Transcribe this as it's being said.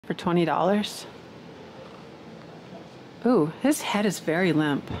for $20. Ooh, his head is very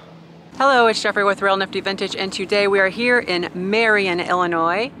limp. Hello, it's Jeffrey with Real Nifty Vintage, and today we are here in Marion,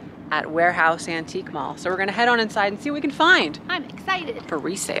 Illinois at Warehouse Antique Mall. So we're gonna head on inside and see what we can find. I'm excited. For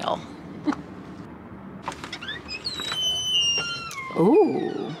resale. Ooh,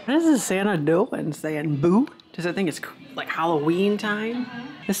 what is this Santa doing? Saying boo? Does it think it's like Halloween time?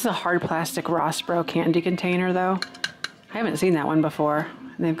 This is a hard plastic Rossbro candy container though. I haven't seen that one before.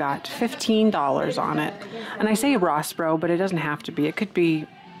 And they've got $15 on it. And I say Rossbro, but it doesn't have to be. It could be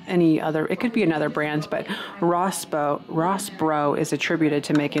any other, it could be another brand, but Rossbro is attributed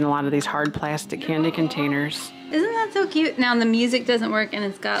to making a lot of these hard plastic candy containers. Isn't that so cute? Now the music doesn't work and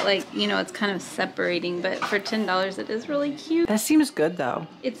it's got like, you know, it's kind of separating, but for $10 it is really cute. That seems good though.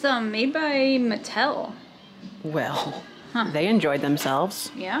 It's made by Mattel. Well, they enjoyed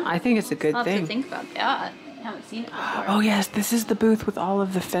themselves. Yeah. I think it's a good I'll thing. have to think about that. I haven't seen it before. Oh yes, this is the booth with all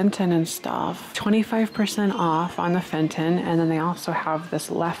of the Fenton and stuff. 25% off on the Fenton, and then they also have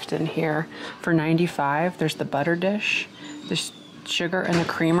this left in here for $95. There's the butter dish, there's sugar and the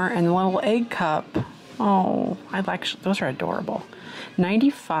creamer, and the little egg cup. Oh, those are adorable.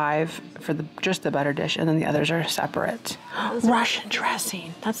 $95 for just the butter dish, and then the others are separate. Russian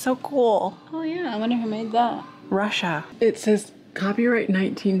dressing. That's so cool. Oh yeah, I wonder who made that. Russia. It says copyright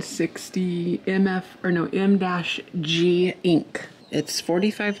 1960 M-G Inc. It's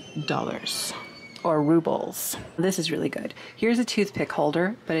 $45 or rubles. This is really good. Here's a toothpick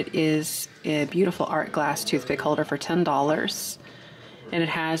holder, but it is a beautiful art glass toothpick holder for $10. And it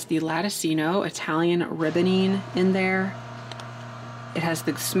has the Latticino Italian ribboning in there. It has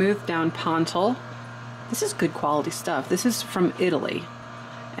the smooth down pontil. This is good quality stuff. This is from Italy,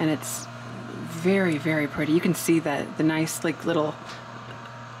 and it's very, very pretty. You can see that the nice like little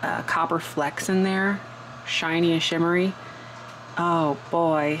copper flecks in there, shiny and shimmery. Oh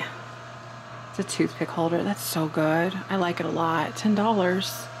boy, it's a toothpick holder. That's so good. I like it a lot.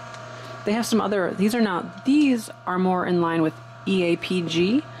 $10. They have some other. These are more in line with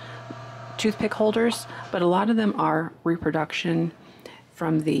EAPG toothpick holders, but a lot of them are reproduction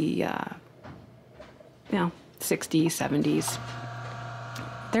from the 60s, 70s.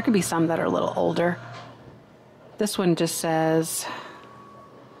 There could be some that are a little older. This one just says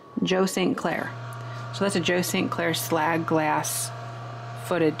Joe St. Clair. So that's a Joe St. Clair slag glass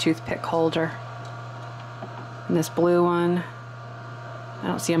footed toothpick holder. And this blue one, I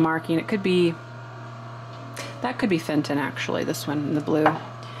don't see a marking. It could be, that could be Fenton actually, this one in the blue.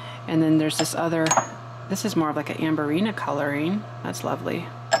 And then there's this other, this is more of like an amberina coloring. That's lovely.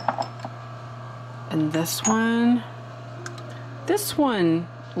 And this one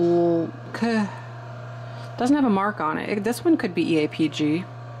doesn't have a mark on it. This one could be EAPG.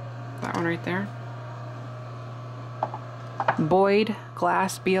 That one right there. Boyd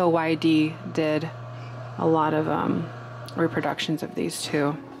Glass, B-O-Y-D, did a lot of reproductions of these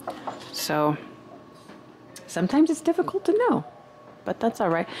too. So sometimes it's difficult to know, but that's all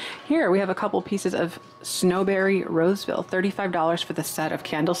right. Here we have a couple pieces of Snowberry Roseville, $35 for the set of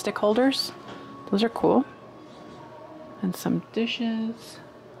candlestick holders. Those are cool. And some dishes.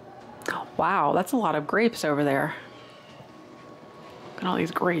 Oh, wow, that's a lot of grapes over there. Look at all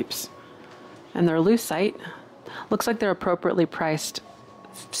these grapes. And they're lucite. Looks like they're appropriately priced.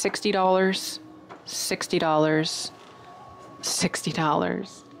 $60, $60, $60,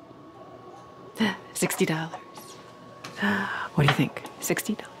 $60. What do you think?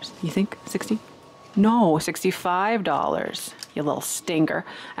 $60? You think 60? No, $65. You little stinker.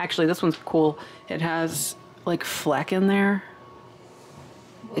 Actually, this one's cool. It has like fleck in there.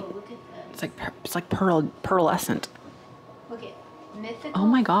 It's like pearlescent. Look at mythical. Oh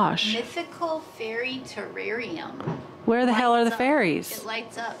my gosh. Mythical fairy terrarium. Where the hell are the fairies? It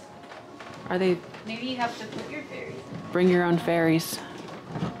lights up. Are they? Maybe you have to put your fairies in. Bring your own fairies.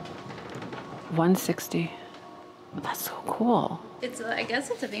 $160. That's so cool. It's I guess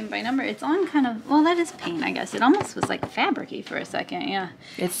it's a vein by number. It's on kind of, well, that is paint, I guess. It almost was like fabric-y for a second, yeah.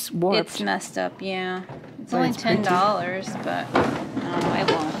 It's warped. It's messed up, yeah. It's But only it's $10, but no, I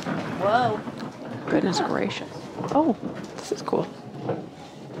won't. Whoa. Goodness gracious. Oh, this is cool.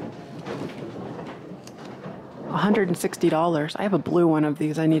 $160. I have a blue one of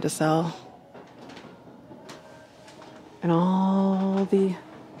these I need to sell. And all of the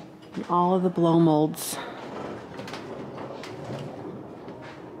blow molds.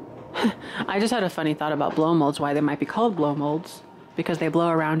 I just had a funny thought about blow molds, why they might be called blow molds. Because they blow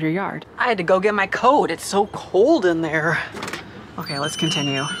around your yard. I had to go get my coat. It's so cold in there. Okay, let's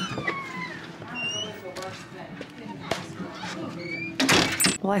continue.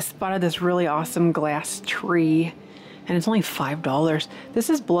 Well, I spotted this really awesome glass tree, And it's only $5. This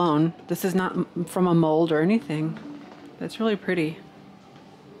is blown. This is not from a mold or anything. That's really pretty.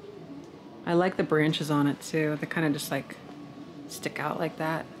 I like the branches on it too. They kind of just like stick out like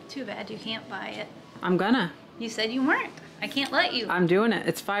that. Too bad you can't buy it. I'm gonna. You said you weren't. I can't let you. I'm doing it.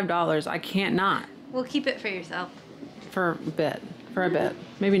 It's $5. I can't not. We'll keep it for yourself. For a bit. For a bit.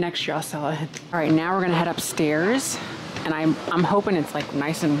 Maybe next year I'll sell it. All right, now we're gonna head upstairs. And I'm hoping it's like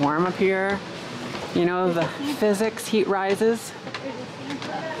nice and warm up here. You know, the physics, heat rises.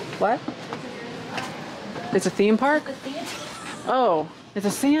 What? It's a theme park? Oh, it's a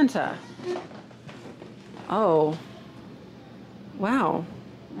Santa. Oh. Wow.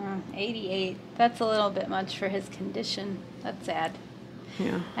 88. That's a little bit much for his condition. That's sad.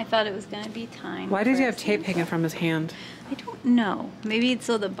 Yeah. I thought it was going to be time. Why does he have tape Santa. hanging from his hand? I don't know. Maybe it's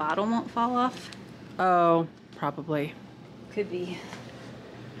so the bottle won't fall off. Oh, probably. Could be.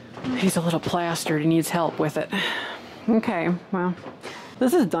 He's a little plastered. He needs help with it. Okay, well,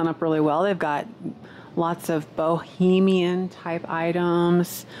 this is done up really well. They've got lots of bohemian type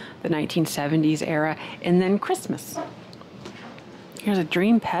items, the 1970s era, and then Christmas. Here's a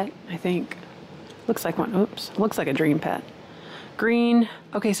dream pet, I think. Looks like one. Oops. Looks like a dream pet. Green.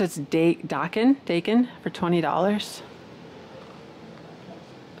 Okay, so it's Dakin for $20.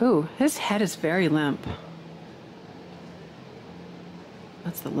 Ooh, his head is very limp.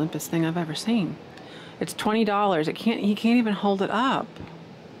 That's the limpest thing I've ever seen. It's $20. He can't even hold it up.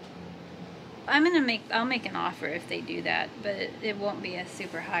 I'll make an offer if they do that, but it won't be a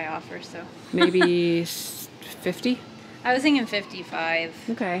super high offer, so. Maybe 50? I was thinking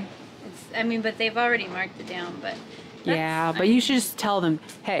 55. Okay. But they've already marked it down, but. Yeah, but you should just tell them,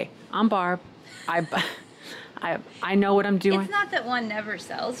 hey, I'm Barb. I know what I'm doing. It's not that one never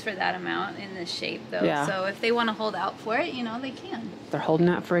sells for that amount in this shape, though. Yeah. So if they want to hold out for it, they can. They're holding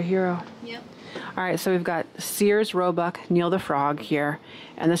out for a hero. Yep. All right, so we've got Sears Roebuck, Neil the Frog here.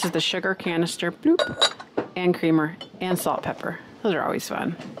 And this is the sugar canister, bloop, and creamer, and salt pepper. Those are always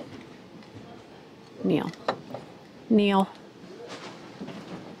fun. Neil.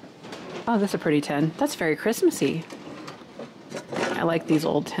 Oh, this is a pretty tin. That's very Christmassy. I like these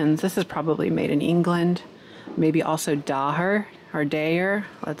old tins. This is probably made in England. Maybe also Daher or Dayer.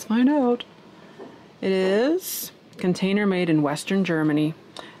 Let's find out. It is container made in Western Germany.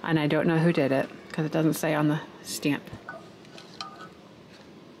 And I don't know who did it because it doesn't say on the stamp.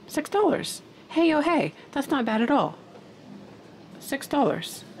 $6. Hey, oh hey, that's not bad at all.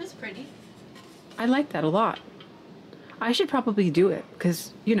 $6. That's pretty. I like that a lot. I should probably do it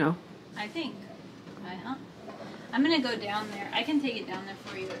because, I think. I'm going to go down there. I can take it down there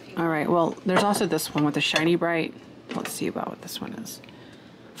for you if you want. All right, well, there's also this one with the shiny bright. Let's see about what this one is.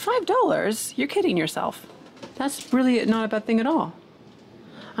 $5? You're kidding yourself. That's really not a bad thing at all.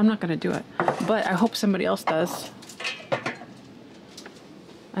 I'm not going to do it, but I hope somebody else does.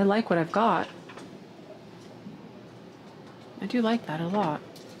 I like what I've got. I do like that a lot.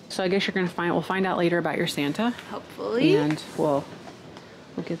 So I guess we'll find out later about your Santa. Hopefully. And we'll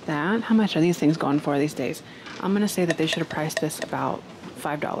get that. How much are these things going for these days? I'm going to say that they should have priced this about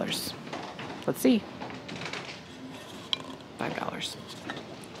 $5. Let's see. $5.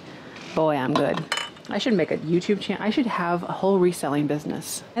 Boy, I'm good. I should make a YouTube channel. I should have a whole reselling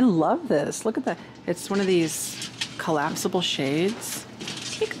business. I love this. Look at that. It's one of these collapsible shades.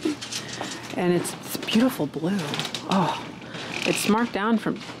 And it's beautiful blue. Oh, it's marked down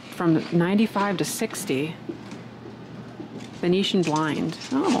from 95 to 60. Venetian blind.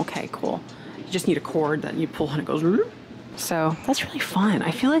 Oh, okay, cool. You just need a cord that you pull and it goes. So that's really fun.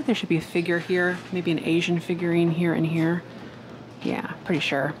 I feel like there should be a figure here, maybe an Asian figurine here and here. Yeah, pretty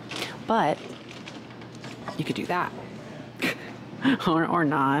sure. But you could do that. or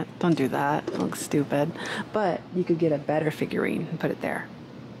not. Don't do that. It looks stupid. But you could get a better figurine and put it there.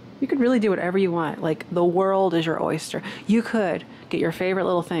 You could really do whatever you want. Like, the world is your oyster. You could get your favorite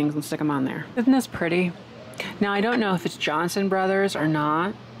little things and stick them on there. Isn't this pretty? Now, I don't know if it's Johnson Brothers or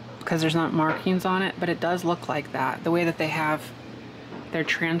not, because there's not markings on it, but it does look like that. The way that they have their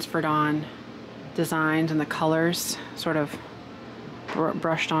transferred on designs and the colors sort of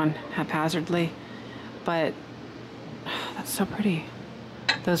brushed on haphazardly. But that's so pretty.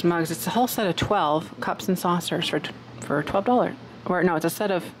 Those mugs, it's a whole set of 12 cups and saucers for $12. Or no, it's a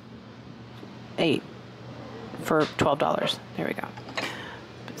set of 8 for $12. There we go.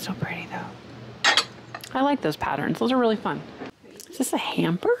 But so pretty though. I like those patterns. Those are really fun. Is this a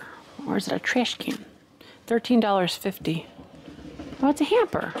hamper or is it a trash can? $13.50. Oh, it's a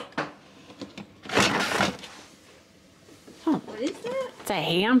hamper. Oh. What is that? It's a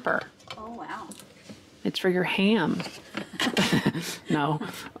hamper. Oh, wow. It's for your ham. No.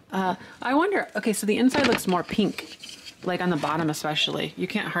 I wonder, okay, so the inside looks more pink. like on the bottom especially. You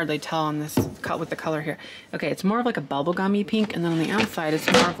can't hardly tell on this cut with the color here. Okay, it's more of like a bubblegummy pink, and then on the outside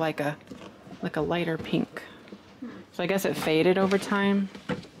it's more of like a lighter pink. So I guess it faded over time,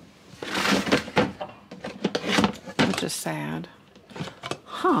 which is sad.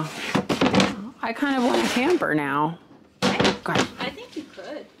 Huh. I kind of want a hamper now. I think you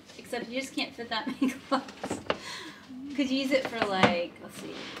could, except you just can't fit that many clothes. You could use it for like, let's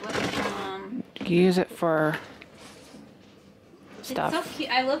see, what, you could use it for stuff. It's so cute.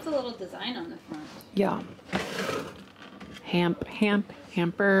 I love the little design on the front. Yeah.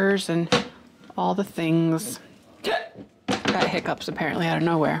 Hampers and all the things. Got hiccups apparently out of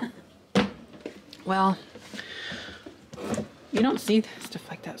nowhere. Well, you don't see stuff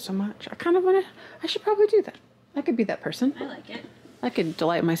like that so much. I kind of want to, I should probably do that. I could be that person. I like it. I could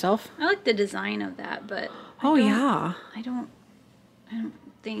delight myself. I like the design of that, but oh yeah. I don't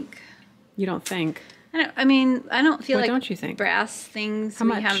think. You don't think? I mean, I don't feel what like don't you think? Brass things. How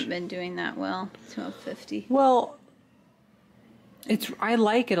much? Haven't been doing that well. $12.50. Well, I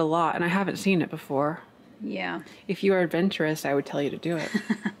like it a lot, and I haven't seen it before. Yeah. If you are adventurous, I would tell you to do it.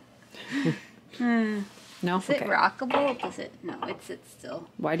 No? Is it rockable? Does it? No, it sits still.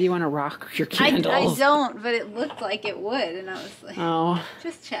 Why do you want to rock your candles? I don't, but it looked like it would, and I was like, oh,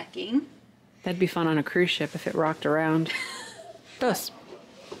 just checking. That'd be fun on a cruise ship if it rocked around. This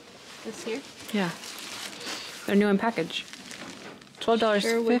here? Yeah. They're new in package.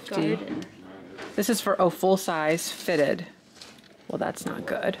 $12.50. This is for, full size fitted. Well, that's not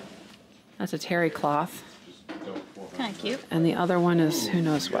good. That's a terry cloth. Kind of cute. And the other one is who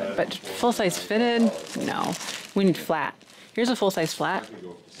knows what. But full size fitted? No. We need flat. Here's a full size flat.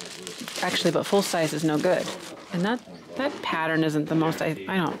 Actually, but full size is no good. And that pattern isn't the most, I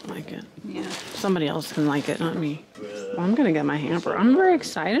don't like it. Yeah. Somebody else can like it, not me. Well, I'm going to get my hamper. I'm very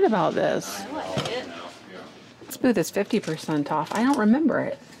excited about this. I like it. This booth is 50% off. I don't remember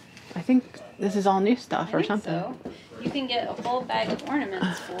it. I think this is all new stuff or something. So. You can get a whole bag of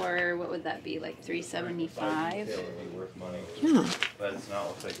ornaments for, what would that be, like $3.75? Yeah. But it's not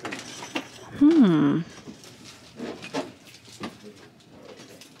what they could.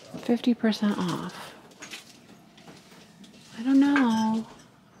 50% off. I don't know.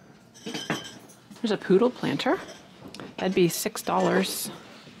 There's a poodle planter. That'd be $6.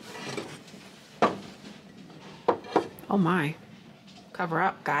 Oh my. Cover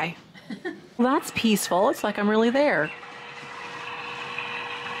up, guy. Well, that's peaceful. It's like I'm really there.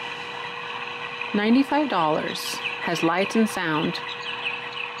 $95. Has light and sound.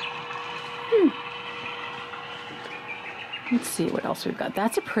 Let's see what else we've got.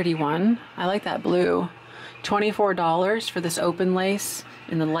 That's a pretty one. I like that blue. $24 for this open lace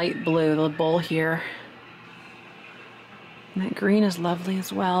in the light blue, the bowl here. And that green is lovely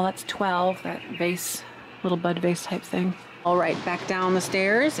as well. That's $12, that vase, little bud vase type thing. All right, back down the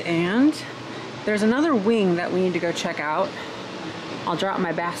stairs, and there's another wing that we need to go check out. I'll drop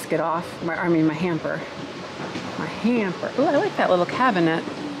my basket off, my hamper. My hamper. Oh, I like that little cabinet.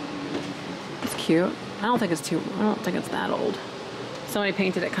 It's cute. I don't think it's that old. Somebody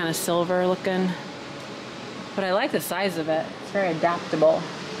painted it kind of silver looking. But I like the size of it. It's very adaptable.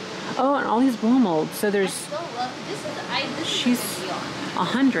 Oh, and all these blow molds. So there's... I still love this. She's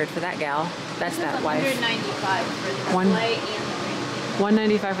 $100 for that gal. That's that wife. $195 for the sleigh and the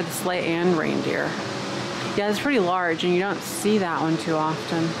reindeer. $195 for the sleigh and reindeer. Yeah, it's pretty large, and you don't see that one too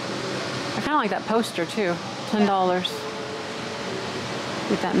often. I kind of like that poster too. $10.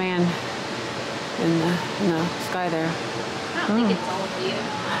 With that man in the sky there. I don't think it's old, do you?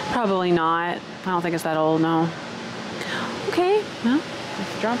 Probably not. I don't think it's that old, no. Okay, well,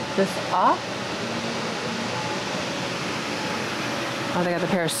 let's drop this off. Oh, they got the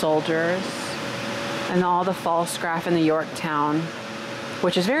pair of soldiers. And all the Falstaff in the Yorktown,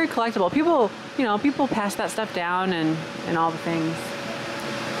 which is very collectible. People, people pass that stuff down and all the things.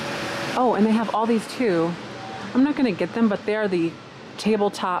 Oh, and they have all these too. I'm not going to get them, but they're the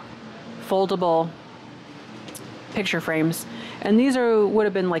tabletop foldable picture frames. And these would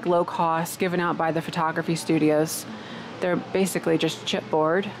have been like low cost, given out by the photography studios. They're basically just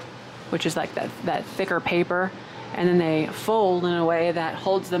chipboard, which is like that thicker paper. And then they fold in a way that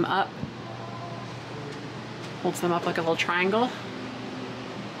holds them up like a little triangle.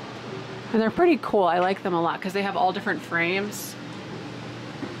 And they're pretty cool. I like them a lot because they have all different frames.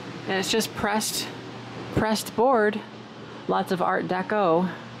 And it's just pressed board. Lots of Art Deco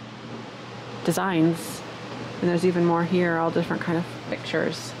designs. And there's even more here, all different kind of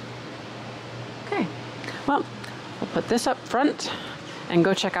pictures. Okay, well, we'll put this up front and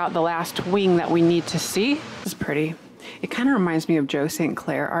go check out the last wing that we need to see. This is pretty. It kind of reminds me of Joe St.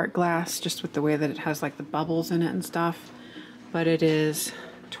 Clair art glass, just with the way that it has like the bubbles in it and stuff. But it is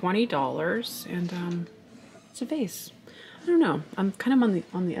 $20, and it's a vase. I don't know. I'm kind of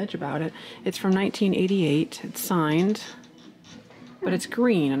on the edge about it. It's from 1988. It's signed, but it's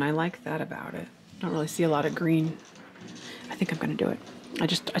green, and I like that about it. I don't really see a lot of green. I think I'm gonna do it. I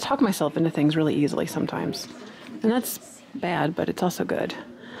talk myself into things really easily sometimes, and that's bad, but it's also good.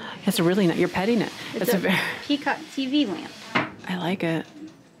 It's a really nice. You're petting it. It's a peacock TV lamp. I like it.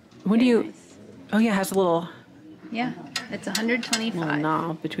 When do you? Nice. Oh yeah, it has a little. Yeah, it's 125. Little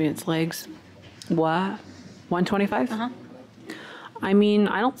knob between its legs. What? 125? Uh-huh. I mean,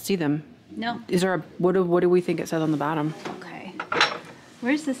 I don't see them. No. Is there a what do we think it says on the bottom? Okay.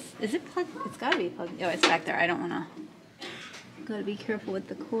 Where's this? Is it plugged? It's got to be plugged. Oh, it's back there. I don't want to. Got to be careful with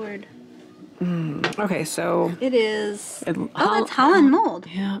the cord. Okay, so it is. Oh, that's Holland mold.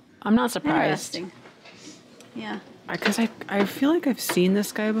 Yeah, I'm not surprised. Interesting. Yeah. Because I feel like I've seen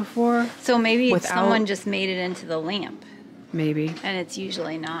this guy before. So maybe someone just made it into the lamp. Maybe. And it's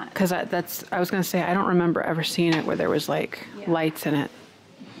usually not. Because I was going to say, I don't remember ever seeing it where there was like lights in it.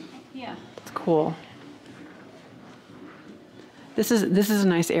 Yeah. It's cool. This is a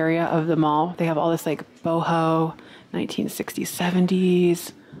nice area of the mall. They have all this like boho, 1960s,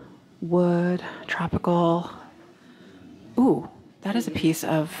 70s, wood, tropical. Ooh, that is a piece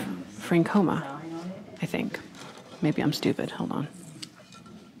of Francoma, I think. Maybe I'm stupid. Hold on.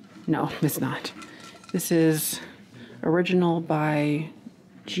 No, it's not. This is original by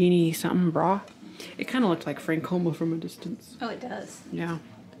Jeannie something Bra. It kind of looked like Francoma from a distance. Oh, it does. Yeah.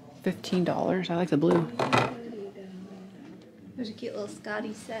 $15. I like the blue. There's a cute little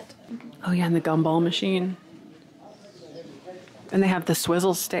Scotty set. Oh yeah, and the gumball machine. And they have the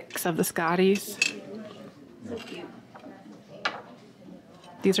swizzle sticks of the Scotties. So cute.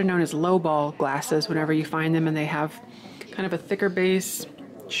 These are known as low ball glasses whenever you find them, and they have kind of a thicker base,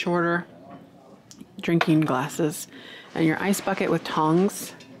 shorter drinking glasses. And your ice bucket with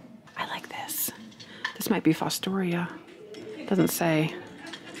tongs. I like this. This might be Fostoria. It doesn't say.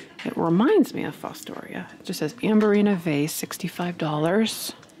 It reminds me of Fostoria. It just says Amberina vase,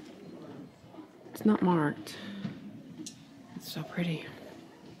 $65. It's not marked. It's so pretty.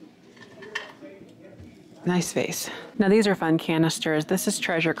 Nice vase. Now these are fun canisters. This is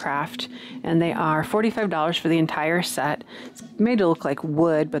Treasure Craft, and they are $45 for the entire set. It's made to look like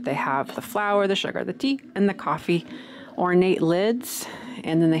wood, but they have the flour, the sugar, the tea, and the coffee. Ornate lids,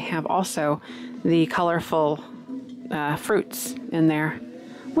 and then they have also the colorful fruits in there,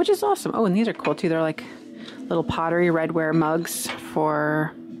 which is awesome. Oh, and these are cool too. They're like little pottery redware mugs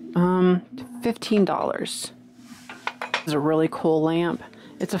for $15. This is a really cool lamp.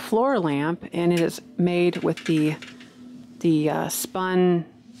 It's a floor lamp, and it is made with the spun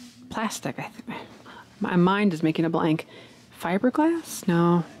plastic. My mind is making a blank. Fiberglass?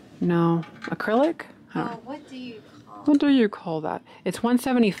 No. Acrylic? Oh, what do you call? What do you call that? It's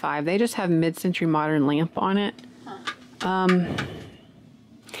 $175. They just have mid-century modern lamp on it. Huh.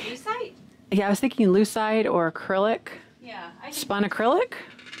 Lucite? Yeah, I was thinking lucite or acrylic. Yeah. Spun acrylic?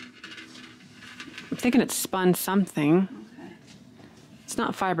 I'm thinking it's spun something. Okay. It's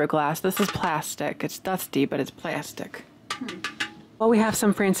not fiberglass. This is plastic. It's dusty, but it's plastic. Well, we have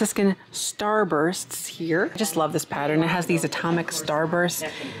some Franciscan starbursts here. I just love this pattern. It has these atomic starbursts.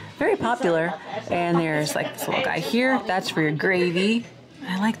 Very popular. And there's like this little guy here. That's for your gravy.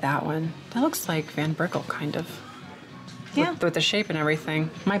 I like that one. That looks like Van Brickle, kind of. Yeah. With the shape and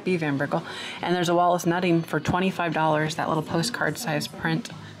everything. Might be Van Brickle. And there's a Wallace Nutting for $25. That little postcard size print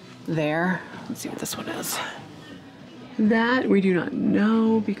there. Let's see what this one is. That we do not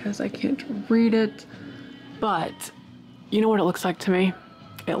know because I can't read it. But you know what it looks like to me?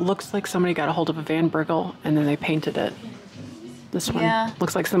 It looks like somebody got a hold of a Van Brickle and then they painted it. This one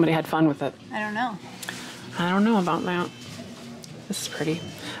looks like somebody had fun with it. I don't know. I don't know about that. This is pretty.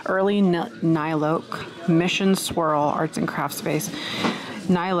 Early Niloak Mission Swirl Arts and Crafts Vase.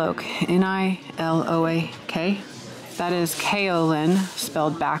 Niloak, N-I-L-O-A-K. That is kaolin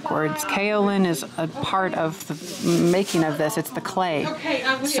spelled backwards. Kaolin is a part of the making of this. It's the clay.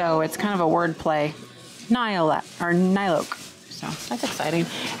 So it's kind of a word play. Niloak. So that's exciting.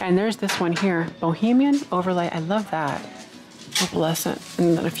 And there's this one here, Bohemian Overlay. I love that. Opalescent.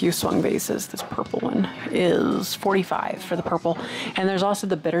 And then a few swung vases. This purple one is $45 for the purple. And there's also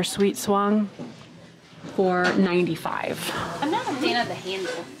the bittersweet swung for $95. I'm not a fan of the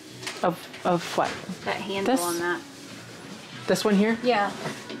handle. Of what? That handle on that. This one here? Yeah.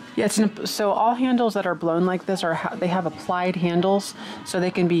 Yeah, so all handles that are blown like this they have applied handles, so they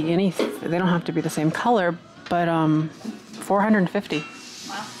can be they don't have to be the same color, but $450.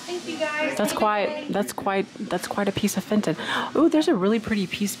 Wow, thank That's quite a piece of Fenton. Oh, there's a really pretty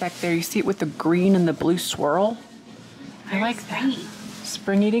piece back there. You see it with the green and the blue swirl? I like that.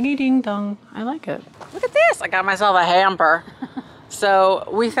 Springy dingy ding dong. I like it. Look at this. I got myself a hamper. So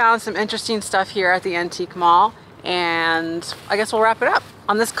we found some interesting stuff here at the antique mall, and I guess we'll wrap it up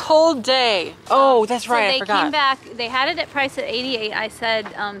on this cold day. Oh, that's right. I forgot. They came back. They had it at price at 88. I said,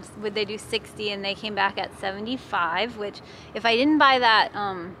 would they do 60? And they came back at 75. Which, if I didn't buy that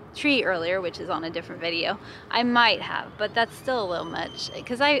tree earlier, which is on a different video, I might have. But that's still a little much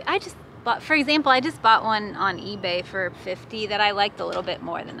because I just bought. For example, I just bought one on eBay for 50 that I liked a little bit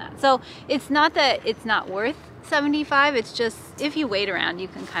more than that. So it's not that it's not worth 75. It's just if you wait around, you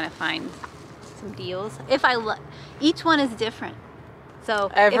can kind of find some deals. Each one is different.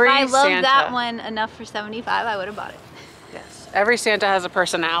 So if I loved that one enough for 75, I would have bought it. Yes, every Santa has a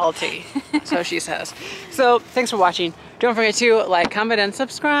personality, so she says. So thanks for watching. Don't forget to like, comment, and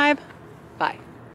subscribe. Bye.